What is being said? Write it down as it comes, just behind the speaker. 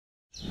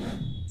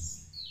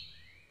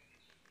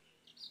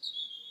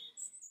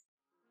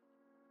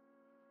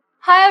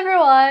Hi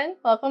everyone!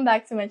 Welcome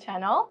back to my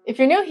channel. If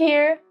you're new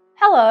here,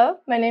 hello!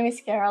 My name is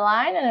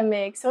Caroline and I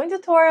make sewing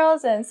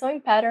tutorials and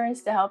sewing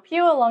patterns to help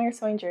you along your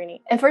sewing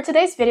journey. And for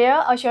today's video,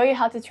 I'll show you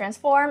how to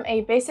transform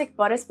a basic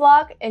bodice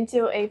block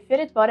into a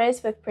fitted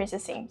bodice with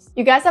princess seams.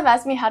 You guys have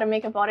asked me how to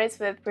make a bodice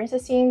with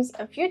princess seams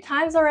a few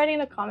times already in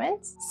the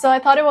comments, so I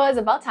thought it was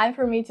about time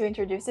for me to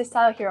introduce this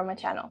style here on my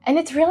channel. And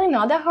it's really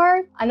not that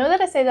hard. I know that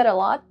I say that a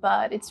lot,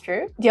 but it's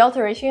true. The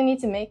alteration you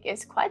need to make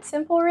is quite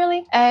simple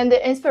really. And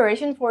the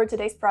inspiration for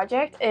today's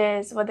project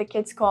is what the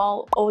kids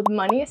call old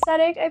money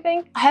aesthetic, I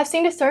think. I have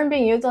seen this term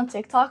being used on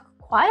TikTok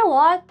quite a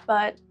lot,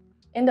 but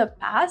in the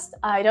past,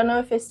 I don't know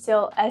if it's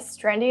still as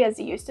trendy as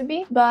it used to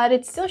be, but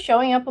it's still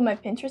showing up on my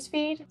Pinterest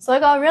feed. So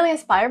I got really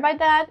inspired by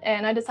that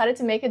and I decided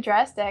to make a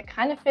dress that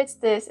kind of fits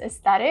this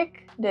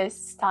aesthetic, this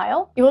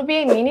style. It will be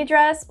a mini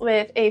dress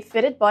with a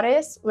fitted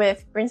bodice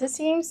with princess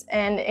seams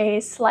and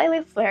a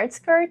slightly flared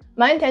skirt.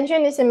 My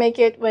intention is to make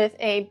it with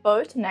a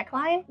boat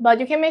neckline, but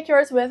you can make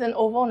yours with an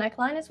oval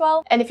neckline as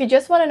well. And if you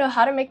just want to know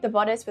how to make the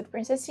bodice with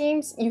princess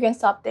seams, you can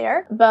stop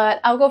there. But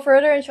I'll go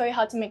further and show you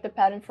how to make the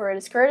pattern for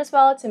the skirt as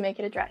well to make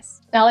it a dress.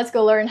 Now let's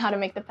go learn how to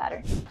make the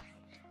pattern.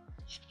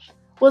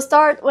 We'll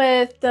start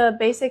with the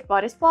basic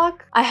bodice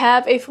block. I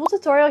have a full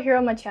tutorial here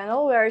on my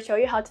channel where I show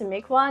you how to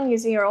make one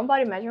using your own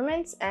body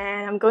measurements,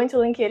 and I'm going to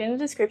link it in the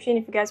description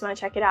if you guys want to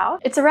check it out.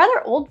 It's a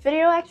rather old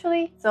video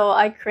actually, so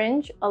I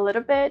cringe a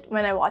little bit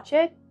when I watch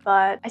it,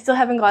 but I still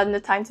haven't gotten the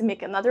time to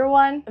make another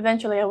one.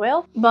 Eventually I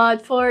will.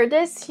 But for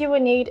this, you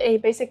would need a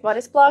basic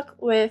bodice block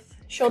with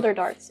shoulder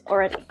darts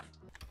already.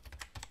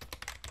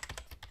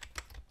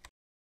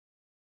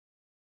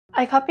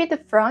 I copied the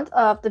front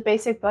of the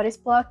basic bodice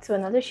block to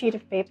another sheet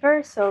of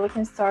paper so we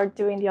can start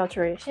doing the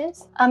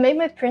alterations. I made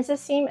my princess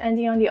seam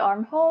ending on the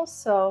armhole,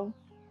 so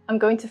I'm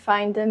going to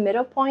find the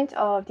middle point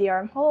of the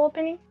armhole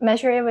opening.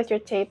 Measure it with your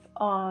tape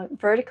on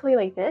vertically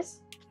like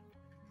this.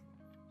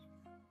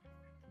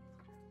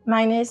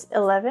 Mine is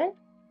 11.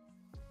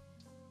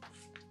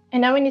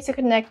 And now we need to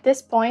connect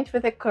this point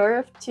with a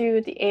curve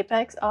to the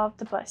apex of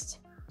the bust.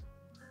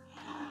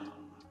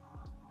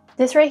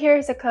 This right here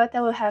is a cut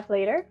that we'll have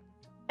later.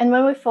 And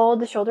when we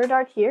fold the shoulder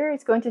dart here,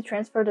 it's going to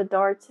transfer the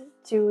dart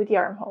to the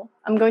armhole.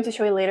 I'm going to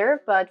show you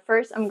later, but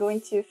first I'm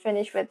going to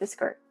finish with the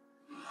skirt.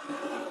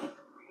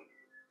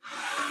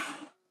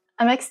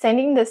 I'm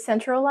extending the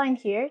central line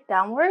here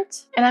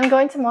downwards, and I'm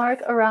going to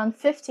mark around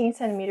 15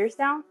 centimeters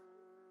down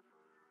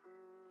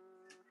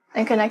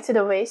and connect to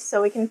the waist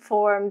so we can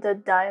form the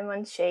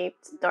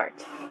diamond-shaped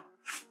dart.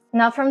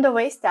 Now from the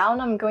waist down,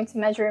 I'm going to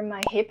measure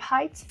my hip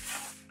height,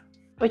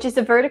 which is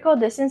the vertical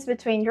distance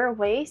between your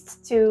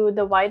waist to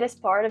the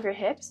widest part of your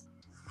hips.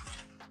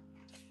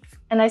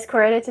 And I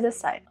squared it to the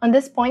side. On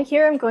this point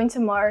here, I'm going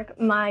to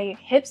mark my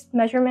hips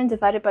measurement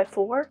divided by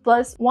 4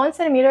 plus 1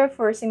 centimeter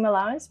for seam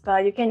allowance,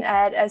 but you can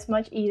add as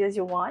much ease as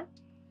you want.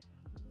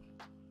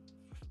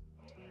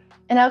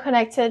 And I'll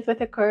connect it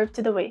with a curve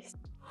to the waist.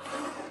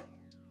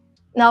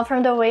 Now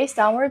from the waist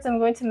downwards, I'm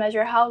going to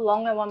measure how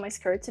long I want my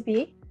skirt to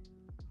be.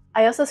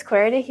 I also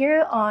squared it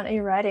here on a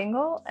right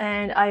angle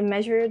and I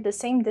measured the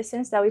same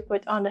distance that we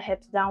put on the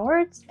hips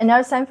downwards. And now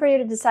it's time for you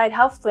to decide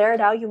how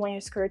flared out you want your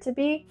skirt to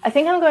be. I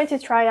think I'm going to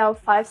try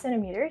out 5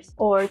 centimeters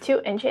or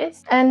 2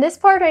 inches. And this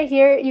part right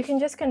here, you can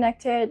just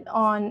connect it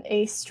on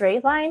a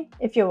straight line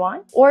if you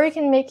want. Or you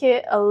can make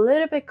it a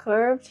little bit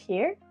curved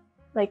here,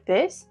 like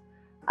this.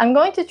 I'm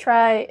going to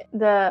try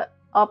the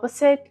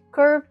opposite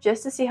curve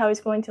just to see how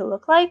it's going to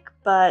look like.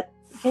 But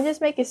you can just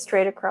make it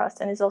straight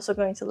across and it's also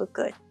going to look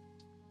good.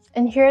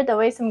 And here at the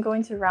waist, I'm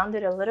going to round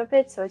it a little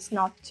bit so it's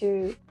not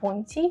too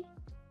pointy.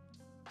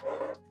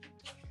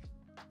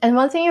 And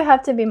one thing you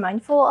have to be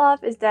mindful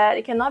of is that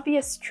it cannot be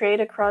a straight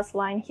across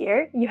line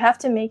here. You have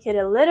to make it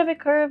a little bit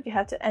curved. You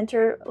have to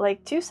enter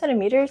like 2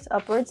 centimeters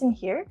upwards in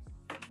here.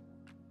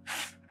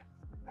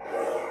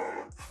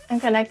 And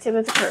connect it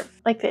with a curve,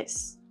 like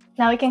this.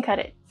 Now we can cut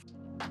it.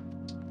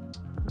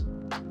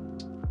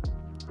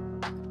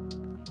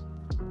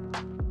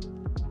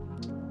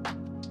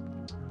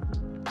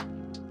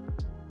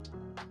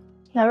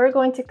 Now we're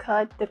going to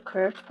cut the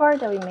curved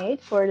part that we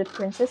made for the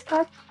princess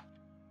cut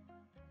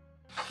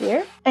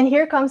here. And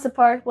here comes the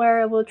part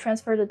where we'll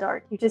transfer the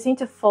dart. You just need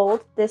to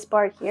fold this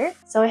part here.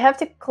 So we have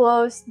to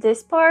close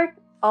this part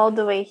all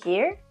the way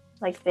here,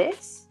 like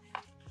this.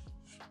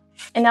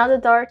 And now the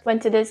dart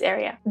went to this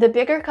area. The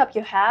bigger cup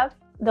you have,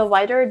 the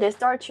wider this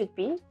dart should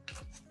be,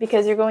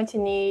 because you're going to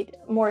need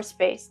more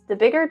space. The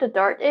bigger the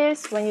dart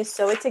is, when you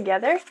sew it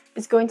together,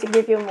 it's going to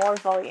give you more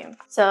volume.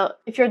 So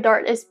if your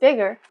dart is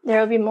bigger, there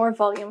will be more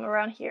volume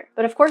around here.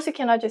 But of course you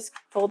cannot just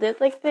fold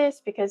it like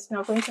this because it's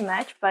not going to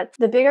match. But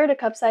the bigger the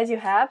cup size you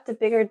have, the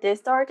bigger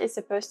this dart is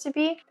supposed to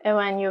be. And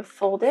when you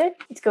fold it,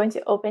 it's going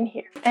to open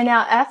here. And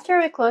now after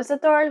we close the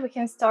dart, we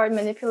can start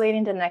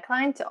manipulating the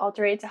neckline to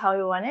alter it to how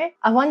we want it.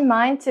 I want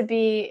mine to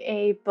be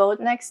a boat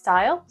neck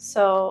style.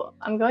 So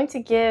I'm going to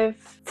give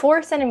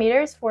 4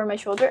 centimeters for my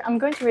shoulder. I'm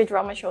going to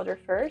redraw my shoulder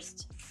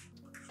first.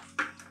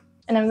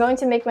 And I'm going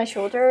to make my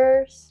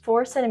shoulders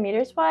 4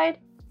 centimeters wide.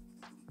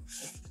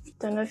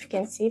 Don't know if you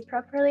can see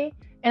properly.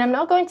 And I'm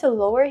not going to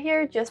lower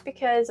here just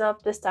because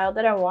of the style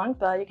that I want,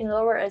 but you can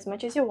lower as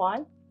much as you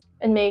want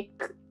and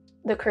make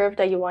the curve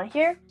that you want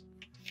here.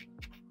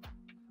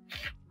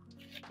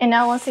 And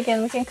now once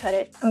again, we can cut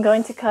it. I'm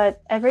going to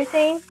cut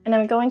everything, and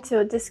I'm going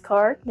to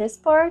discard this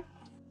part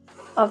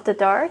of the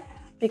dart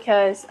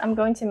because I'm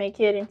going to make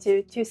it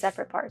into two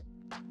separate parts.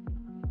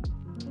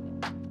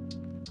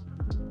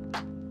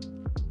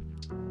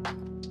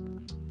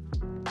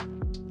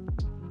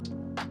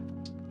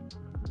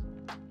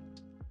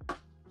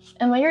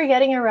 And when you're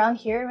getting around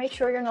here, make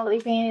sure you're not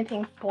leaving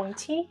anything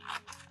pointy,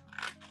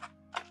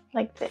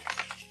 like this.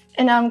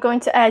 And now I'm going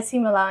to add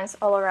seam allowance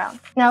all around.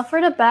 Now for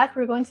the back,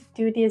 we're going to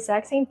do the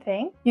exact same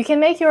thing. You can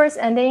make yours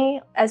ending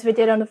as we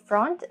did on the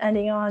front,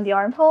 ending on the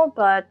armhole,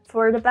 but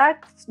for the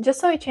back, just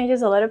so it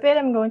changes a little bit,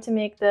 I'm going to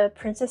make the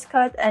princess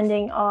cut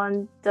ending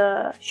on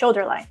the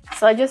shoulder line.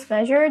 So I just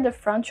measured the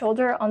front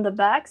shoulder on the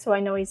back so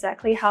I know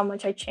exactly how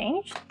much I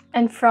changed.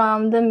 And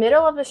from the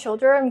middle of the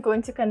shoulder, I'm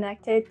going to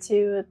connect it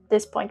to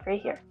this point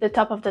right here, the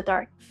top of the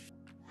dart.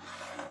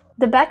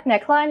 The back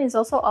neckline is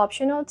also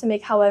optional to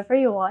make however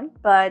you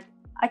want, but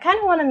I kind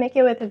of want to make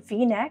it with a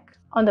V-neck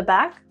on the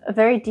back, a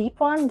very deep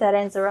one that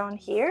ends around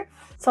here.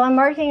 So I'm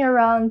marking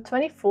around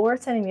 24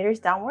 centimeters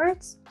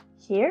downwards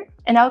here,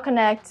 and I'll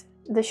connect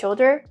the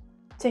shoulder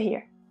to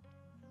here.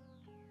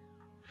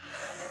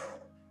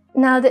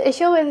 Now the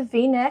issue with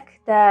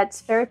V-neck that's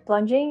very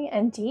plunging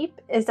and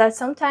deep is that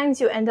sometimes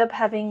you end up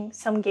having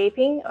some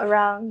gaping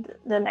around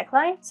the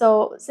neckline.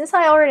 So since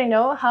I already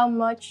know how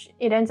much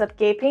it ends up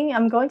gaping,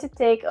 I'm going to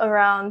take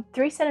around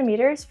 3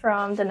 centimeters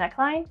from the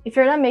neckline. If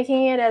you're not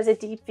making it as a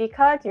deep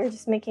V-cut, you're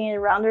just making it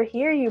rounder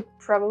here, you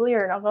probably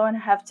are not going to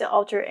have to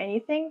alter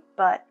anything,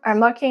 but I'm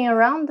marking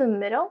around the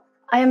middle.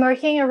 I am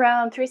marking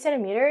around 3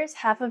 centimeters,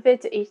 half of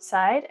it to each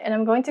side, and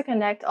I'm going to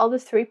connect all the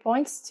 3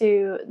 points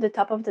to the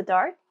top of the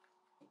dart.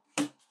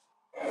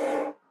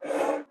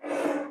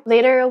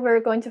 Later,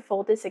 we're going to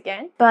fold this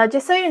again. But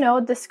just so you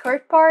know, the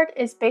skirt part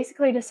is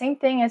basically the same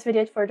thing as we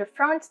did for the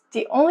front.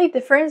 The only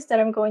difference that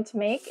I'm going to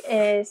make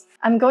is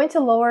I'm going to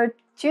lower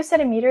 2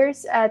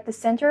 centimeters at the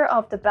center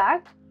of the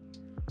back.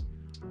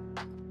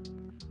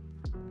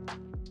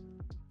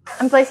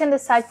 I'm placing the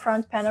side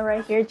front panel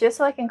right here just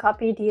so I can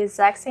copy the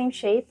exact same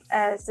shape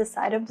as the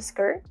side of the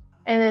skirt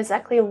and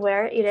exactly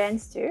where it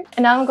ends to.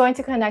 And now I'm going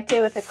to connect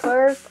it with a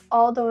curve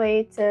all the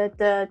way to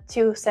the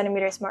 2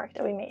 centimeters mark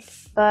that we made.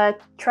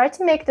 But try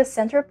to make the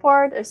center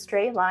part a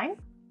straight line,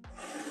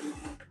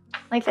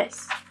 like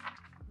this.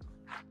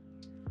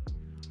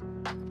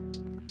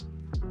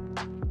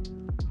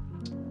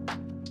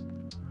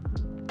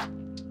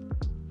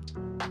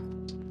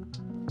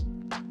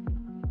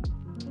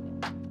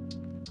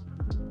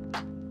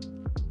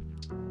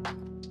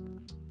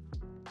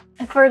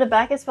 And for the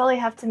back as well, you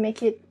have to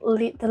make it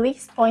the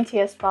least pointy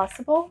as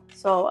possible.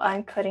 So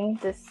I'm cutting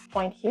this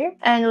point here.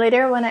 And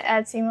later when I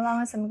add seam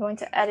allowance, I'm going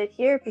to add it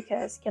here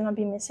because it cannot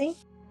be missing.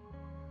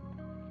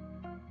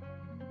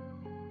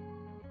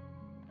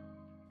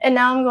 And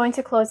now I'm going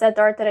to close that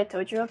dart that I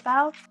told you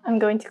about. I'm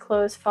going to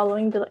close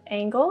following the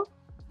angle.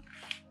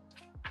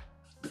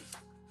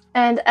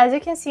 And as you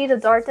can see, the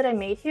dart that I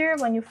made here,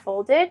 when you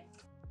fold it,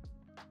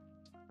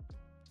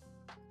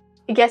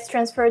 it gets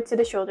transferred to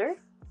the shoulder.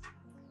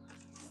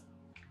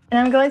 And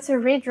I'm going to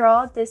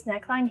redraw this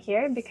neckline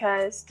here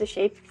because the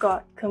shape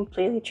got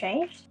completely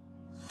changed.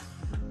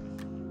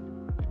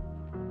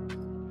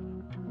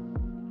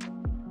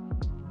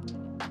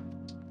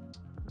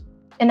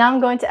 And now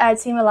I'm going to add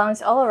seam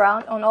allowance all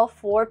around on all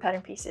 4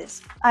 pattern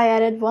pieces. I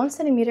added 1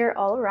 centimeter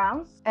all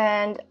around,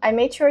 and I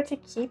made sure to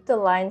keep the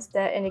lines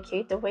that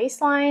indicate the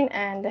waistline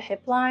and the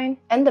hip line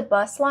and the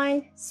bust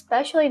line,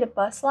 especially the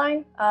bust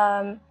line,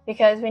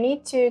 because we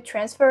need to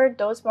transfer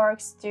those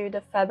marks to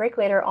the fabric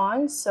later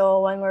on,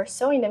 so when we're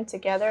sewing them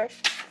together,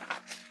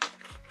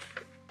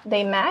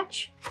 they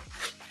match.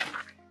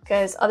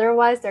 Because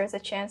otherwise there's a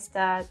chance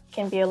that it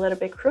can be a little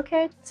bit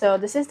crooked. So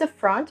this is the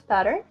front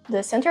pattern,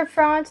 the center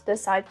front, the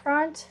side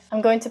front.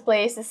 I'm going to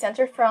place the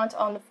center front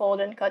on the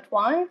fold and cut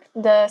 1.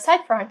 The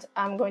side front,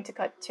 I'm going to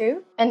cut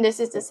 2. And this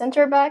is the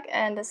center back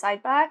and the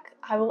side back.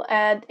 I will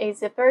add a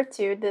zipper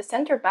to the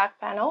center back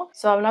panel.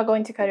 So I'm not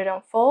going to cut it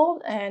on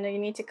fold, and you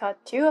need to cut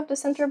 2 of the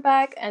center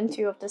back and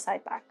 2 of the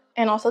side back.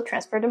 And also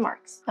transfer the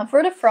marks. Now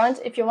for the front,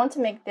 if you want to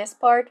make this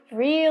part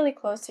really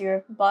close to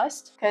your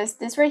bust, because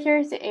this right here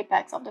is the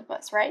apex of the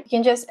bust, right? You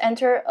can just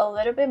enter a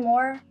little bit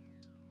more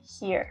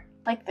here,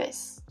 like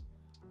this.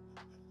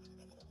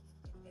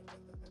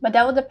 But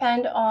that will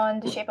depend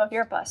on the shape of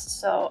your bust.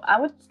 So I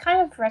would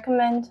kind of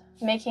recommend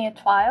making a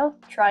twile,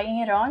 trying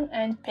it on,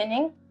 and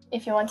pinning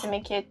if you want to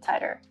make it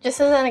tighter. Just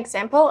as an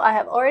example, I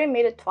have already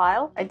made a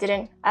twile. I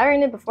didn't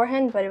iron it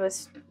beforehand, but it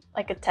was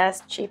like a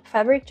test cheap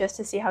fabric just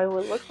to see how it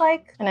would look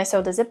like. And I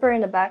sewed the zipper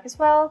in the back as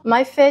well.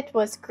 My fit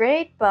was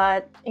great,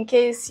 but in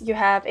case you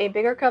have a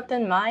bigger cup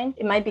than mine,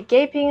 it might be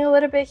gaping a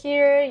little bit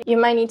here. You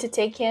might need to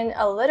take in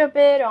a little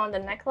bit on the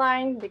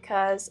neckline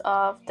because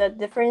of the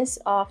difference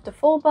of the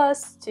full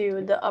bust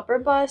to the upper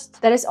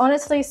bust. That is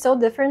honestly so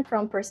different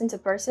from person to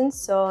person,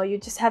 so you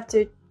just have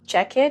to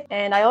jacket,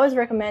 and I always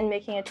recommend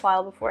making a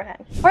trial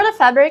beforehand. For the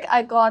fabric,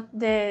 I got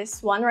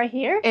this one right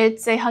here.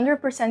 It's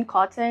 100%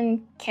 cotton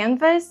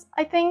canvas,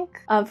 I think.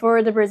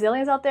 For the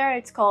Brazilians out there,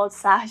 it's called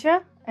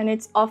sarja, and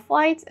it's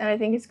off-white, and I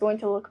think it's going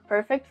to look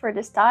perfect for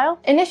this style.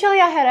 Initially,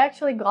 I had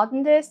actually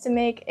gotten this to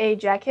make a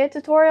jacket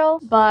tutorial,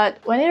 but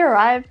when it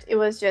arrived, it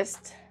was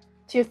just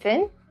too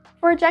thin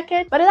for a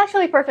jacket. But it's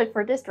actually perfect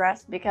for this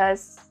dress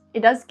because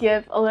it does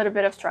give a little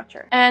bit of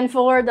structure. And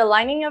for the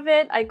lining of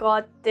it, I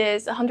got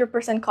this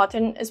 100%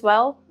 cotton as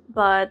well,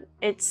 but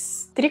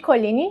it's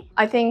tricoline.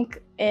 I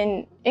think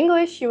in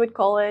English you would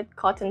call it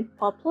cotton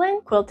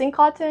poplin, quilting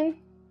cotton,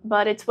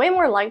 but it's way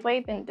more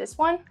lightweight than this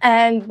one.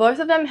 And both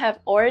of them have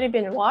already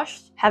been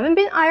washed. Haven't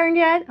been ironed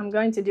yet. I'm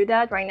going to do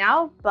that right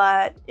now.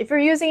 But if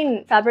you're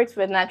using fabrics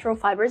with natural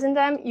fibers in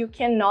them, you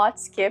cannot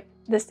skip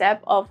the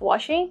step of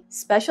washing,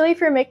 especially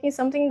if you're making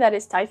something that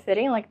is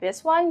tight-fitting like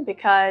this one,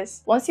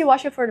 because once you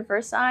wash it for the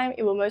first time,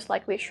 it will most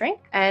likely shrink.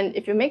 And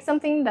if you make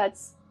something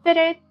that's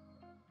fitted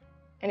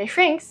and it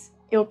shrinks,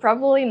 it will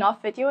probably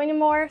not fit you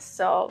anymore,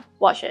 so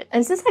wash it.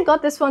 And since I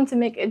got this one to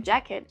make a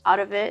jacket out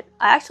of it,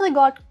 I actually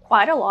got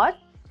quite a lot.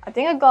 I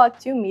think I got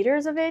 2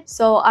 meters of it,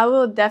 so I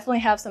will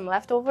definitely have some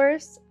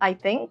leftovers, I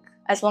think,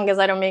 as long as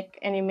I don't make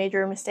any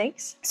major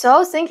mistakes. So I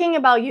was thinking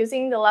about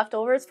using the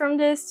leftovers from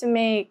this to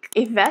make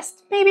a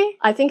vest, maybe?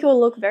 I think it will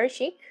look very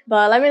chic.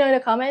 But let me know in the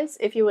comments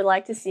if you would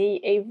like to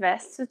see a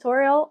vest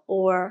tutorial,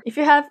 or if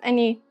you have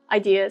any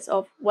ideas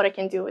of what I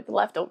can do with the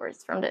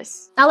leftovers from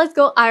this. Now let's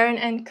go iron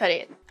and cut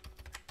it.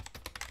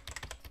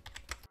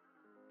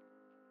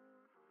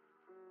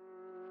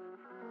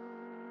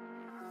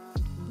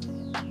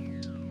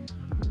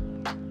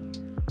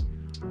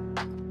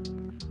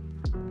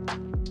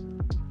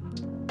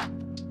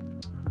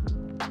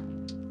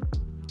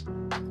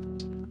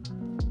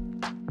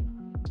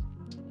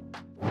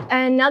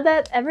 And now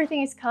that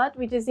everything is cut,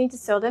 we just need to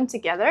sew them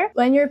together.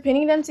 When you're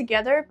pinning them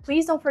together,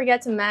 please don't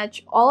forget to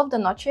match all of the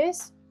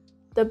notches,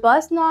 the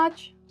bust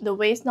notch, the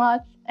waist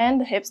notch,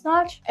 and the hips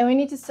notch. And we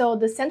need to sew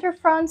the center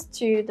fronts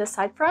to the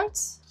side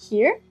fronts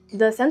here,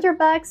 the center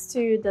backs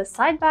to the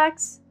side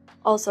backs,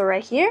 also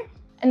right here.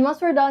 And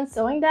once we're done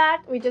sewing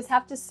that, we just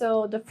have to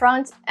sew the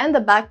front and the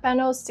back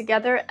panels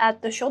together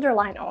at the shoulder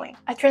line only.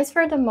 I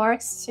transfer the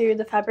marks to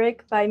the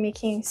fabric by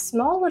making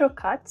small little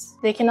cuts.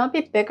 They cannot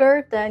be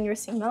bigger than your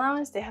seam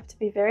allowance. They have to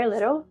be very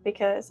little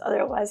because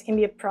otherwise it can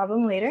be a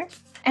problem later.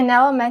 And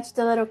now I'll match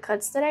the little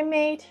cuts that I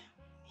made.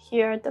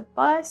 Here the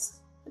bust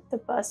with the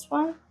bust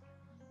one,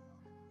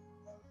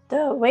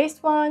 the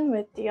waist one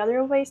with the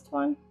other waist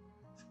one,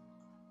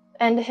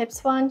 and the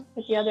hips one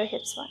with the other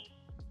hips one.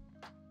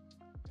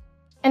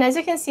 And as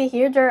you can see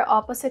here, there are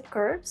opposite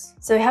curves,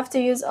 so you have to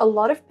use a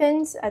lot of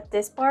pins at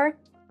this part.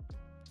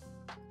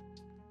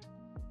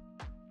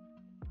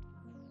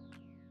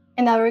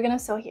 And now we're gonna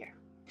sew here.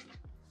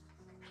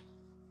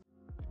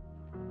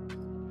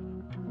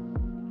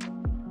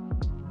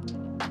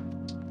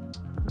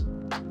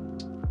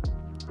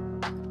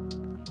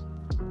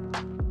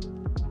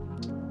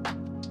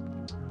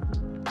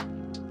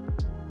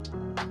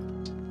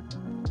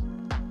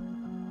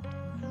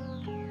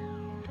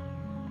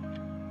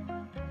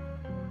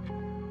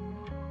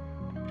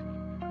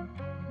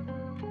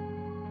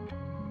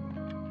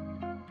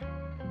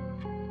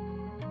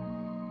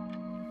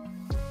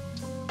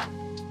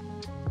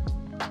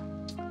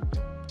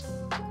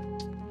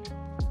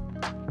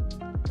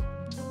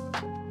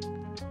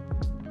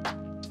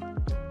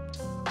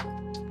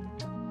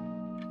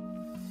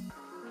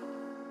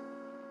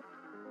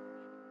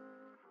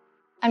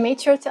 I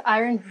made sure to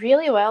iron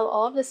really well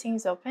all of the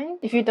seams open.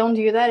 If you don't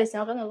do that, it's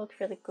not gonna look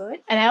really good.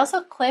 And I also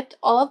clipped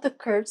all of the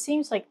curved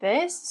seams like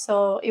this,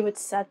 so it would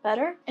set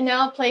better. And now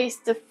I'll place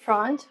the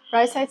front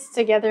right sides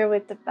together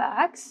with the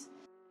backs.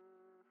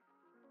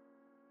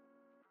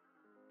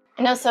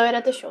 And I'll sew it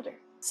at the shoulder.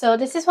 So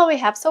this is what we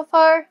have so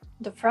far,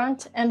 the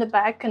front and the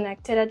back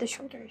connected at the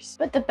shoulders.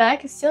 But the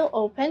back is still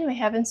open, we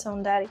haven't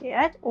sewn that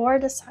yet, or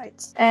the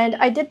sides. And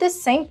I did the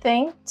same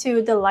thing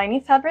to the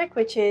lining fabric,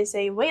 which is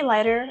a way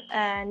lighter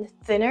and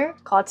thinner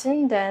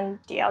cotton than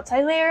the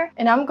outside layer.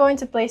 And I'm going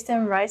to place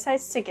them right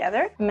sides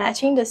together,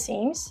 matching the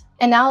seams.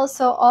 And now I'll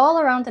sew all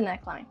around the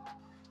neckline.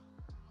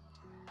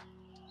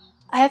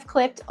 I have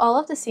clipped all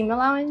of the seam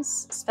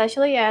allowance,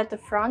 especially at the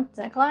front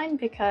neckline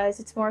because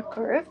it's more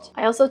curved.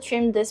 I also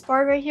trimmed this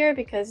part right here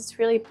because it's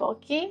really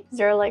bulky.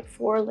 There are like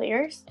 4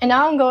 layers. And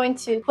now I'm going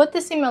to put the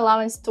seam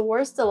allowance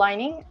towards the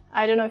lining.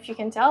 I don't know if you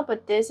can tell,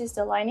 but this is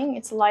the lining.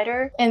 It's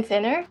lighter and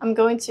thinner. I'm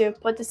going to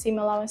put the seam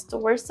allowance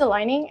towards the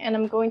lining and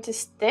I'm going to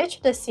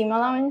stitch the seam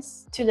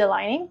allowance to the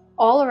lining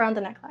all around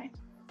the neckline.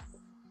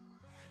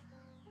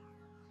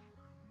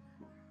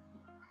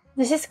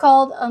 This is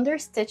called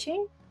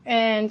understitching.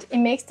 And it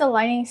makes the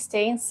lining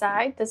stay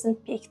inside,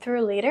 doesn't peek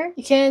through later.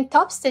 You can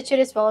top stitch it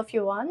as well if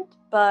you want,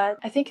 but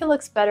I think it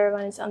looks better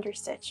when it's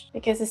understitched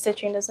because the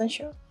stitching doesn't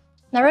show.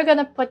 Now we're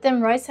gonna put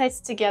them right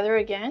sides together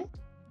again.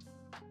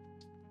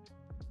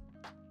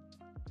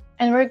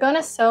 And we're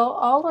gonna sew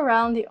all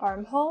around the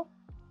armhole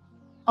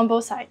on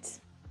both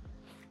sides.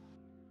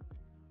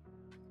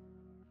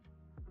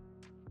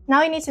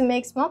 Now you need to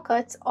make small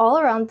cuts all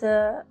around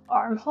the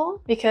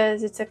armhole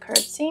because it's a curved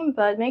seam,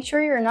 but make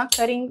sure you're not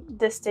cutting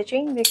the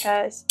stitching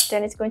because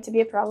then it's going to be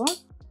a problem.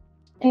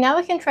 And now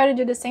we can try to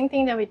do the same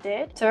thing that we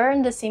did.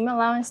 Turn the seam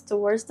allowance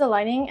towards the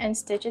lining and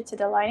stitch it to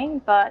the lining,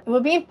 but it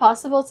will be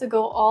impossible to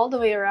go all the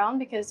way around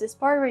because this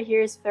part right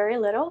here is very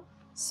little.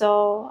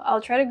 So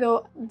I'll try to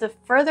go the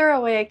further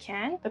away I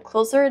can, the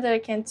closer that I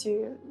can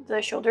to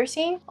the shoulder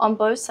seam on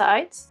both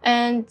sides.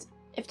 And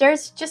if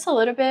there's just a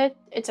little bit,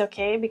 it's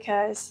okay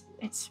because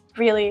it's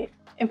really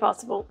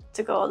impossible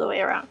to go all the way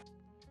around.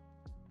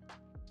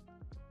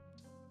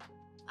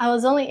 I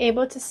was only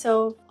able to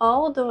sew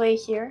all the way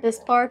here. This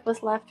part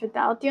was left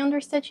without the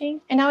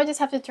understitching. And now I just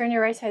have to turn the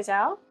right sides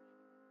out.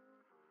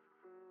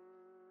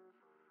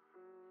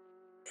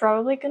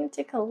 Probably gonna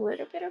take a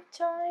little bit of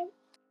time.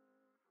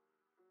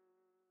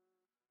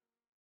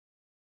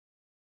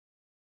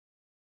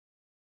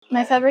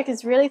 My fabric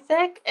is really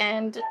thick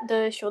and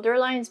the shoulder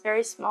line is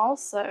very small,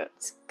 so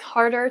it's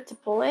harder to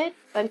pull it.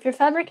 But if your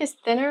fabric is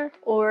thinner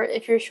or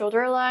if your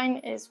shoulder line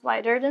is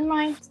wider than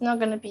mine, it's not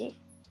gonna be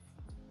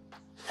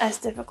as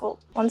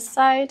difficult. One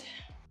side.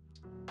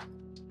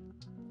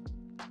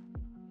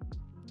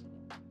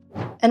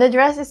 And the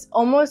dress is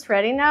almost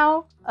ready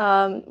now.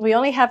 We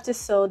only have to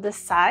sew the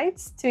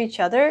sides to each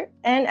other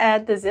and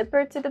add the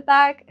zipper to the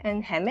back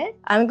and hem it.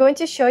 I'm going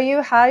to show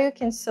you how you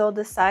can sew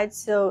the sides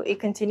so it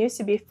continues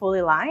to be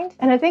fully lined.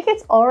 And I think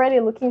it's already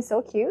looking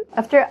so cute.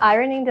 After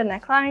ironing the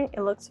neckline,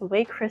 it looks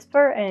way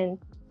crisper and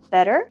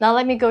better. Now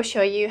let me go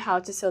show you how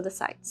to sew the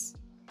sides.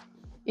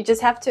 You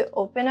just have to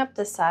open up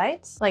the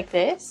sides like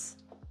this.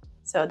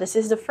 So this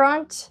is the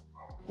front,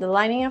 the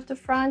lining of the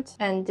front,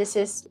 and this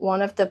is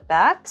one of the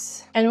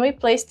backs. And we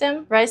place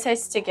them right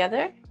sides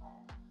together.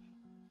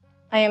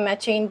 I am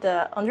matching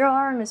the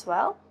underarm as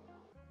well.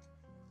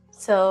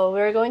 So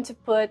we're going to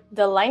put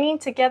the lining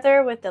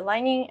together with the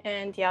lining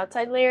and the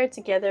outside layer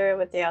together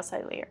with the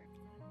outside layer.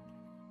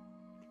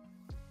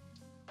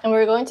 And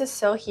we're going to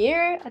sew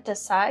here at the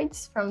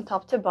sides from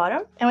top to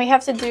bottom. And we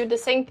have to do the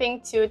same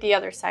thing to the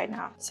other side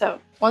now. So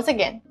once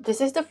again,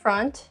 this is the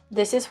front,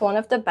 this is one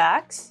of the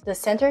backs, the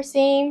center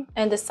seam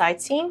and the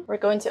side seam. We're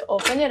going to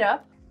open it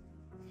up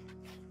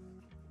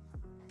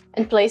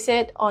and place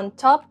it on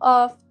top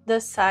of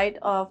the side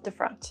of the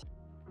front.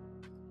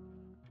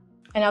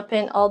 And I'll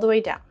pin all the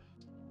way down.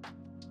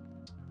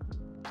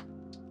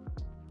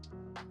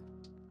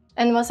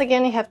 And once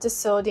again, you have to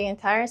sew the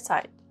entire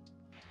side.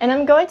 And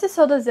I'm going to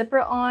sew the zipper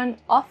on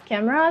off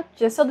camera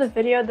just so the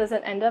video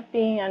doesn't end up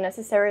being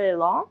unnecessarily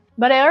long.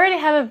 But I already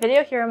have a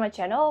video here on my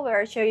channel where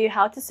I show you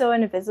how to sew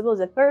an invisible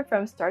zipper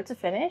from start to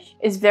finish.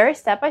 It's very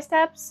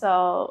step-by-step,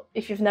 so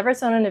if you've never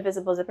sewn an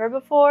invisible zipper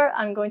before,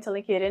 I'm going to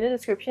link it in the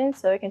description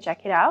so you can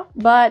check it out.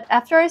 But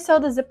after I sew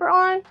the zipper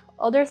on,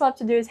 all there's left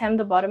to do is hem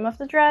the bottom of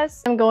the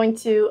dress. I'm going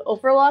to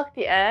overlock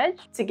the edge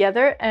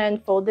together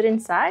and fold it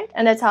inside,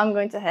 and that's how I'm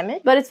going to hem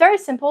it. But it's very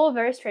simple,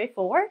 very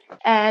straightforward.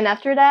 And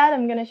after that,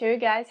 I'm going to show you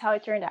guys how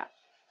it turned out.